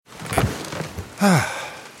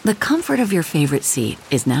The comfort of your favorite seat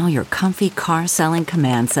is now your comfy car selling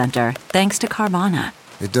command center, thanks to Carvana.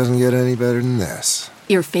 It doesn't get any better than this.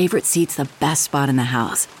 Your favorite seat's the best spot in the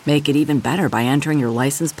house. Make it even better by entering your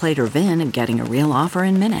license plate or VIN and getting a real offer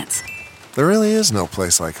in minutes. There really is no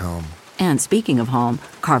place like home. And speaking of home,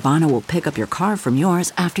 Carvana will pick up your car from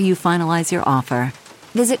yours after you finalize your offer.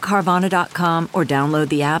 Visit Carvana.com or download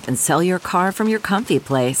the app and sell your car from your comfy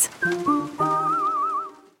place.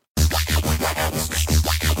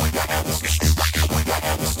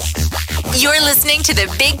 You're listening to the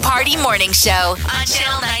Big Party Morning Show on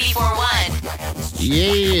Channel 94.1.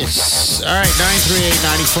 Yes. All right,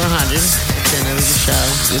 938-9400. That's the end of the show.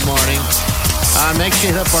 Good morning. Make sure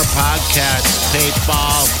you hit up our podcast,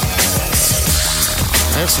 PayPal.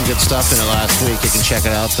 I had some good stuff in it last week. You can check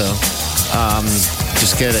it out, though.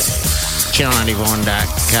 Just get it.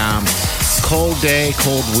 Channel91.com. Cold day,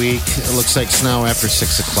 cold week. It looks like snow after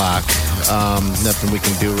 6 o'clock. Nothing we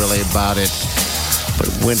can do really about it. But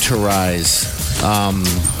winterize. Well,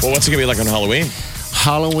 what's it going to be like on Halloween?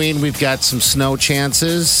 Halloween, we've got some snow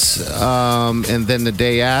chances. And then the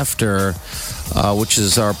day after, which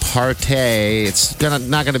is our party, it's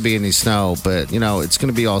not going to be any snow, but, it's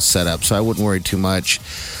going to be all set up. So I wouldn't worry too much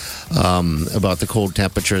about the cold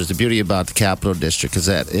temperatures. The beauty about the Capital District is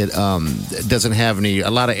that it doesn't have a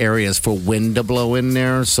lot of areas for wind to blow in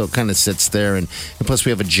there. So it kind of sits there. And plus, we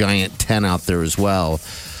have a giant tent out there as well.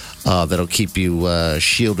 That'll keep you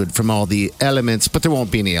shielded from all the elements, but there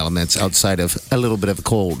won't be any elements outside of a little bit of a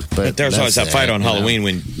cold. But there's always that fight on Halloween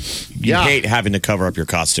when you hate having to cover up your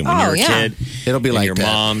costume. When you're a kid, it'll be like your that.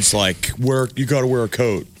 Mom's like, you got to wear a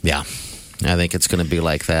coat. Yeah, I think it's going to be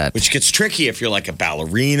like that. Which gets tricky if you're like a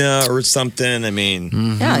ballerina or something. I mean,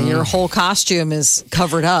 yeah, your whole costume is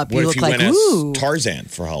covered up. What you if look you like went ooh. as Tarzan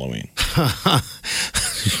for Halloween?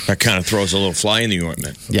 That kind of throws a little fly in the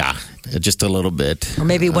ointment. Yeah. Just a little bit. Or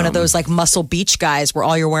maybe one of those like muscle beach guys where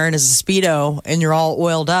all you're wearing is a Speedo and you're all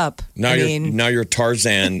oiled up. Now you're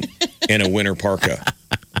Tarzan in a winter parka.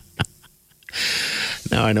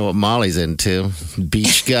 Now I know what Molly's into.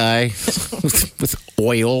 Beach guy with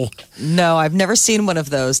oil. No, I've never seen one of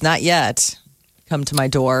those. Not yet. Come to my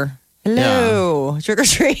door. Hello. Trick or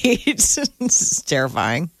treat. This is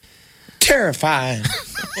terrifying. Terrifying.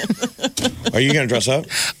 Are you going to dress up?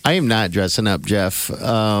 I am not dressing up, Jeff.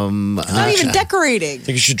 Not even decorating. I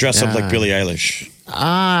think you should dress up like Billie Eilish.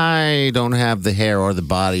 I don't have the hair or the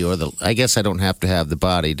body I guess I don't have to have the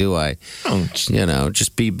body, do I?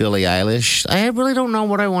 Just be Billie Eilish. I really don't know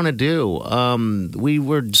what I want to do. We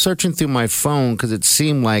were searching through my phone because it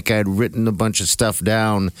seemed like I had written a bunch of stuff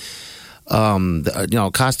down.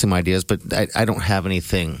 Costume ideas, but I don't have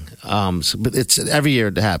anything. But it's every year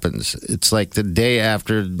it happens. It's like the day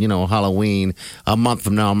after, Halloween, a month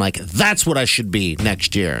from now, I'm like, that's what I should be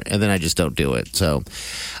next year. And then I just don't do it. So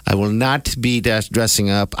I will not be dressing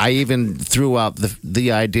up. I even threw out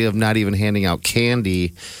the idea of not even handing out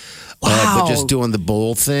candy. Wow. But just doing the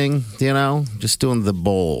bowl thing, just doing the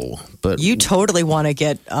bowl. But you totally want to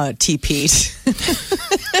get TP'd.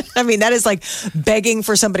 I mean, that is like begging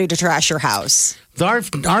for somebody to trash your house.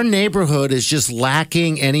 Our neighborhood is just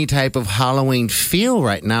lacking any type of Halloween feel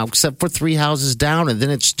right now, except for 3 houses down. And then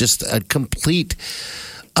it's just a complete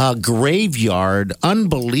graveyard.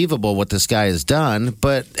 Unbelievable what this guy has done,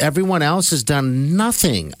 but everyone else has done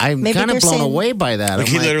nothing. I'm kind of blown away by that. Like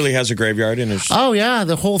he literally has a graveyard in his... Oh, yeah.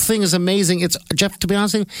 The whole thing is amazing. It's, Jeff, to be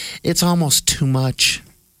honest with you, it's almost too much.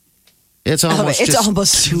 It's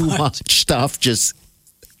almost too much stuff just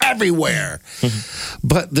everywhere.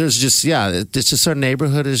 But there's just, it's just our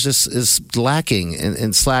neighborhood is lacking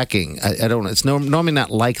and slacking. I don't know. It's normally not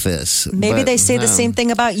like this. Maybe they say the same thing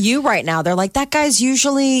about you right now. They're like, that guy's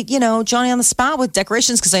usually, Johnny on the spot with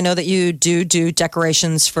decorations, because I know that you do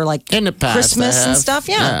decorations for like in the past, Christmas and stuff.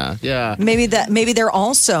 Yeah. Maybe they're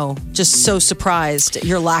also just so surprised at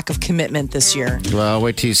your lack of commitment this year. Well,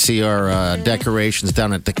 wait till you see our decorations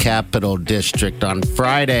down at the Capital District on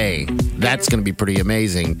Friday. That's going to be pretty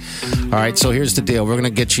amazing. All right, so here's the deal. We're going to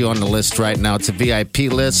get you on the list right now. It's a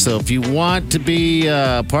VIP list, so if you want to be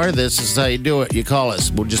part of this is how you do it. You call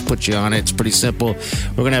us. We'll just put you on it. It's pretty simple.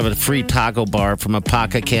 We're going to have a free taco bar from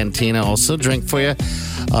Apaca Cantina. Also drink for you.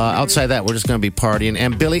 Outside that, we're just going to be partying.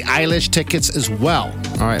 And Billie Eilish tickets as well.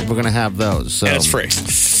 All right, we're going to have those. So. And it's free.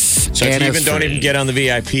 So if you don't even get on the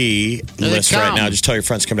VIP list right now, just tell your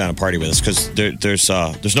friends to come down and party with us, because there's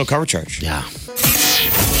no cover charge. Yeah.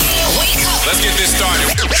 Let's get this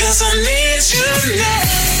started. 'Cause I need you now.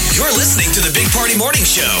 You're listening to the Big Party Morning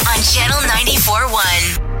Show on Channel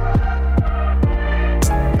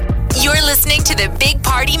 94.1. You're listening to the Big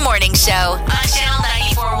Party Morning Show on Channel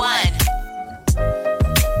 94.1.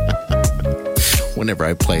 whenever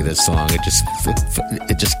I play this song,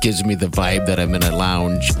 it just gives me the vibe that I'm in a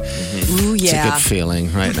lounge. Ooh, yeah. It's a good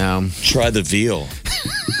feeling right now. Try the veal.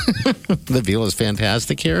 The veal is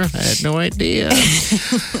fantastic here. I had no idea.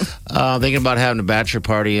 Thinking about having a bachelor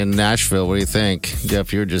party in Nashville. What do you think,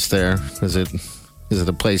 Jeff? You're just there. Is it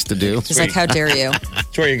a place to do? He's like, how dare you?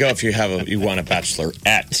 It's where you go if you want a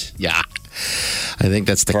bachelorette. Yeah. I think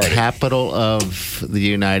that's the capital of the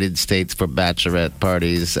United States for bachelorette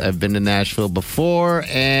parties. I've been to Nashville before,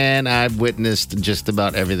 and I've witnessed just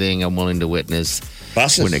about everything I'm willing to witness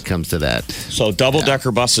buses. When it comes to that. So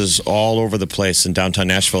double-decker buses all over the place in downtown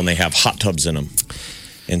Nashville, and they have hot tubs in them.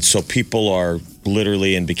 And so people are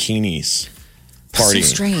literally in bikinis partying.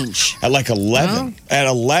 So strange. At like 11.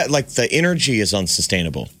 Like the energy is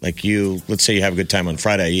unsustainable. Like let's say you have a good time on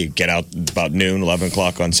Friday, you get out about noon, 11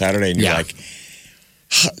 o'clock on Saturday, and you're like,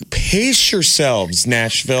 pace yourselves,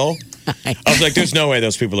 Nashville. I was like, there's no way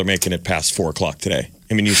those people are making it past 4 o'clock today.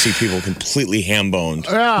 I mean, you see people completely ham-boned.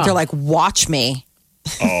 They're like, watch me.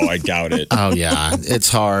 Oh, I doubt it. Oh, yeah. It's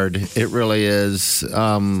hard. It really is.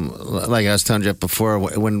 Like I was telling Jeff before,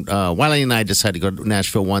 when Wiley and I decided to go to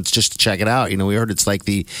Nashville once just to check it out, we heard it's like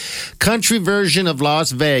the country version of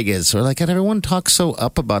Las Vegas. We're like, God, everyone talks so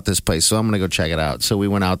up about this place, so I'm going to go check it out. So we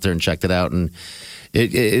went out there and checked it out, and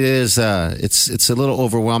it is it's a little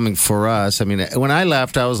overwhelming for us. I mean, when I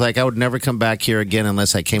left, I was like, I would never come back here again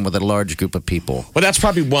unless I came with a large group of people. Well, that's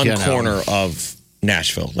probably one corner of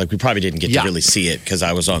Nashville. Like we probably didn't get to really see it because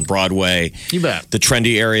I was on Broadway. You bet. The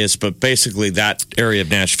trendy areas, but basically that area of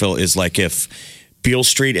Nashville is like if Beale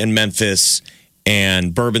Street in Memphis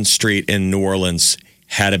and Bourbon Street in New Orleans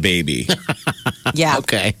had a baby. Yeah.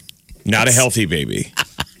 Okay. Not a healthy baby.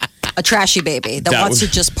 A trashy baby that wants to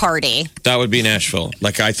just party. That would be Nashville.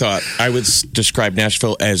 Like I thought I would describe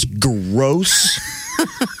Nashville as gross.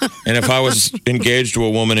 And if I was engaged to a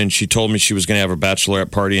woman and she told me she was going to have a bachelorette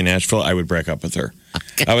party in Nashville, I would break up with her.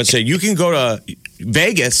 Okay. I would say, you can go to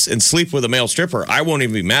Vegas and sleep with a male stripper. I won't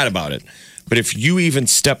even be mad about it. But if you even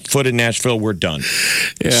step foot in Nashville, we're done.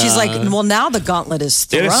 Yeah. She's like, well, now the gauntlet is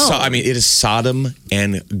thrown. It is Sodom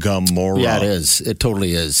and Gomorrah. Yeah, it is. It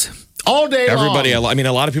totally is. All day Everybody, long. I mean,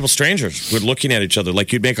 a lot of people, strangers, were looking at each other.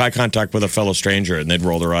 Like, you'd make eye contact with a fellow stranger, and they'd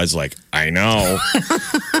roll their eyes like, I know.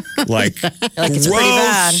 like it's pretty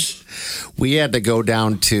bad. We had to go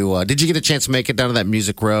down to, did you get a chance to make it down to that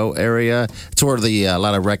Music Row area? It's where a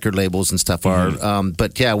lot of record labels and stuff are.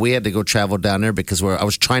 But yeah, we had to go travel down there because I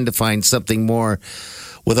was trying to find something more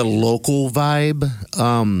with a local vibe,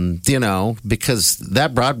 because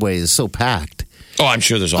that Broadway is so packed. Oh, I'm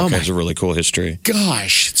sure there's all kinds of really cool history.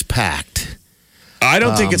 Gosh, it's packed. I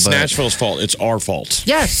don't think it's Nashville's fault. It's our fault.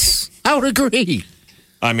 Yes, I would agree.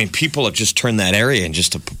 I mean, people have just turned that area into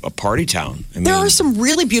just a party town. There are some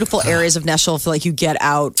really beautiful areas of Nashville. I feel like you get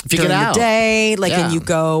out during the day, and you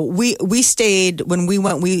go. We stayed when we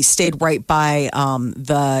went. We stayed right by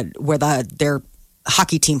where their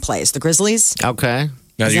hockey team plays, the Grizzlies. Okay.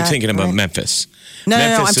 Now you're thinking about Memphis. No,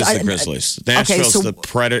 Memphis is the Grizzlies. Nashville's the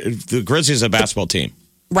Predator. The Grizzlies are a basketball team.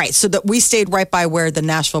 Right. So that we stayed right by where the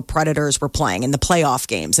Nashville Predators were playing in the playoff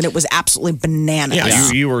games, and it was absolutely bananas.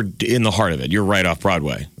 Yeah, you were in the heart of it. You're right off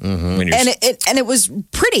Broadway. Mm-hmm. And it was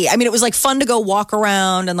pretty. I mean, it was like fun to go walk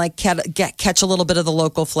around and like catch a little bit of the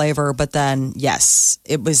local flavor. But then, yes,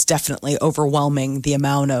 it was definitely overwhelming the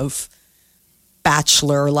amount of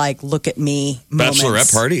bachelor, like, look at me moments.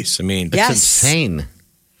 Bachelorette parties. I mean, it's insane.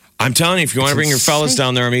 I'm telling you, if you want to bring your fellas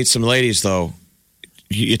down there and meet some ladies, though,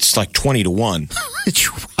 it's like 20-1.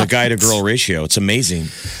 The guy to girl ratio. It's amazing.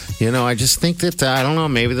 I just think that, I don't know,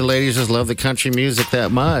 maybe the ladies just love the country music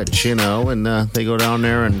that much, and they go down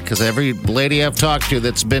there, and because every lady I've talked to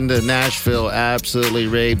that's been to Nashville absolutely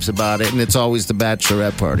raves about it, and it's always the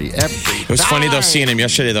bachelorette party. It was funny, though, seeing him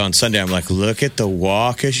yesterday, though, on Sunday. I'm like, look at the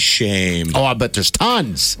walk of shame. Oh, I bet there's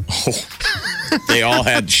tons. Oh, they all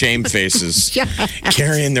had shame faces. Yes.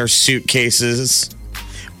 Carrying their suitcases.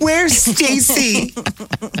 Where's Stacy?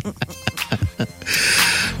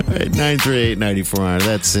 938-9400.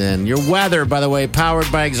 That's in. Your weather, by the way, powered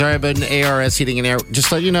by Exarban ARS Heating and Air. Just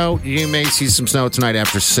to let you know, you may see some snow tonight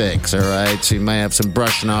after 6, all right? So you might have some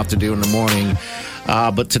brushing off to do in the morning.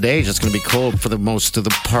 But today is just going to be cold for the most of the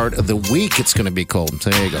part of the week. It's going to be cold. So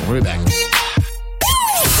there you go. We'll be back.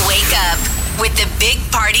 Wake up with the Big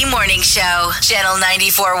Party Morning Show, Channel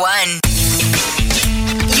 94.1.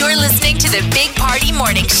 You're listening to the Big Party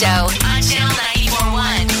Morning Show on Channel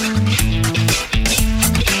 94.1.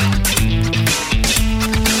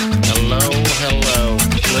 Hello.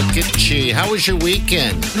 Look at you. How How was your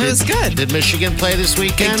weekend? It was good. Did Michigan play this They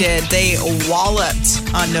weekend? did. They walloped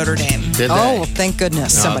on Notre Dame. Did they? Oh, thank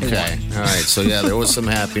goodness somebody okay. won. All right. So, yeah, there was some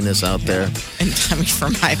happiness out there. And I mean, for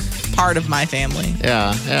my part of my family.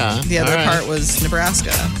 Yeah. The other All right. part was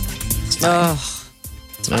Nebraska. Ugh.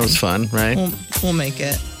 That was fun, right? We'll make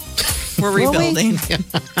it. We're Will we? rebuilding.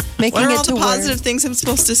 Making What are it all to the where- positive things I'm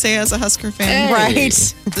supposed to say as a Husker fan? Hey. Right.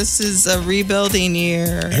 This is a rebuilding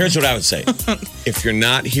year. Here's what I would say: if you're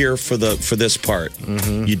not here for this part,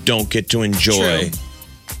 you don't get to enjoy True.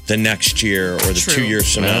 the next year or the True. 2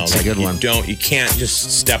 years from now. That's a good one. You can't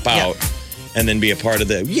just step Yeah. out and then be a part of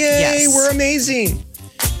the. Yay, Yes. we're amazing.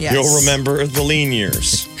 Yes. You'll remember the lean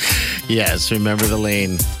years. Yes, remember the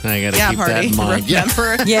lane. I got to keep party. that in mind. Yeah.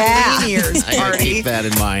 Remember Yeah. the lean years I gotta party. keep that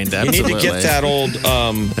in mind. You Absolutely. need to get that old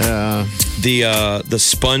the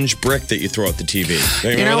sponge brick that you throw at the TV.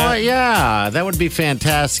 Don't You know remember what? that? Yeah, that would be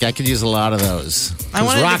fantastic. I could use a lot of those. I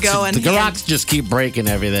wanted to go and the hand- rocks just keep breaking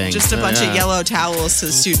everything. Just a bunch Yeah. of yellow towels to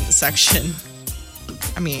the student section.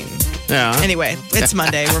 I mean, Yeah. anyway, it's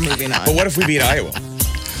Monday. We're moving on. But what if we beat Iowa?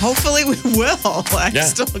 Hopefully we will. I'm Yeah.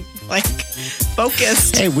 still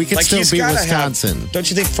focused. Hey, we could still he's beat gotta Wisconsin. Don't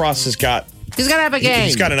you think Frost has got? He's got to have a game.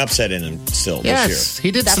 He's got an upset in him still Yes, this he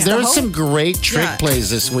did. That's There the was hope. some great trick Yeah. plays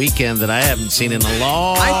this weekend that I haven't seen in a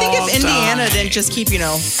long I think if Indiana time. didn't just keep,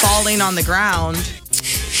 falling on the ground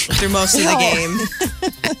through most of the game,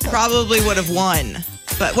 probably would have won.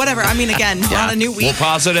 But whatever. I mean, again, we're on a new week. We're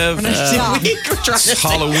positive. We're trying to It's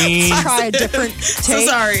Halloween. Try a different So take.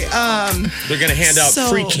 sorry. They're going to hand out So-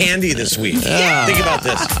 free candy this week. Think about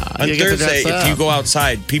this. On You get to Thursday, dress if you up. go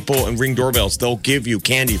outside, people and ring doorbells, they'll give you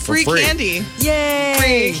candy for free free. candy. Yay!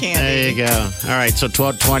 Free candy. There you go. All right, so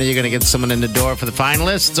 12:20, you're going to get someone in the door for the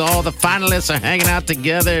finalists. All the finalists are hanging out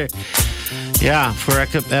together. Yeah, for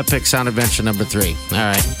Epic Sound Adventure number 3. All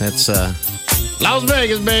right, that's Las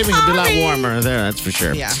Vegas, baby. It'll be a lot warmer there, that's for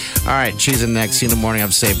sure. Yeah. All right, she's in next. See you in the morning. Have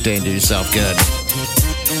a safe day and do yourself good.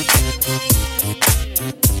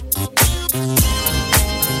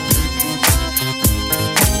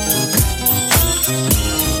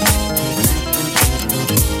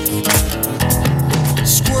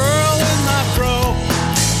 Squirrel in my fro.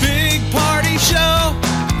 Big party show.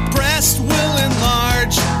 Breast will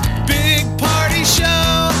enlarge. Big party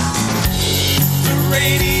show. The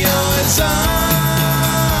radio is on.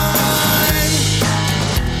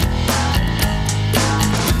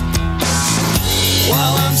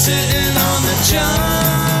 While I'm sitting on the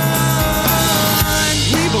john.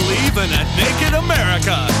 We believe in a naked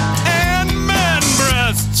America and man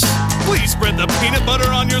breasts. Please spread the peanut butter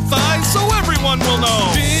on your thighs so everyone will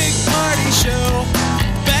know. Big party show.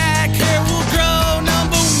 Back hair will grow.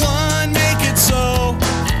 Number one, make it so.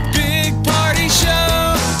 Big party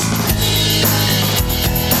show.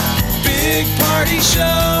 Big party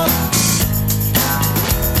show.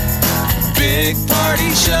 Big party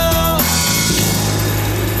show.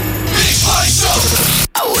 Big party show.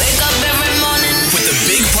 I wake up every morning. With the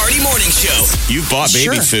Big Party Morning Show. You bought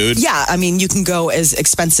baby Sure. food. Yeah, I mean, you can go as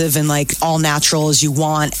expensive and like all natural as you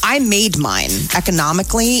want. I made mine.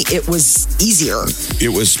 Economically, it was easier. It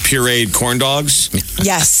was pureed corn dogs.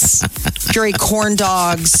 Yes. Puree corn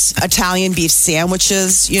dogs, Italian beef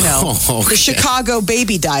sandwiches, Okay. the Chicago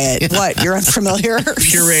baby diet. What? You're unfamiliar?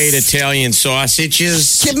 Pureed Italian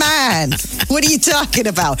sausages. Come on. What are you talking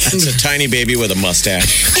about? It's a tiny baby with a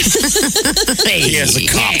mustache. He has a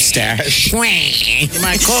cop stash.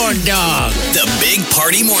 My corn dog. The Big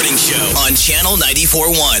Party Morning Show on Channel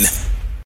 94.1.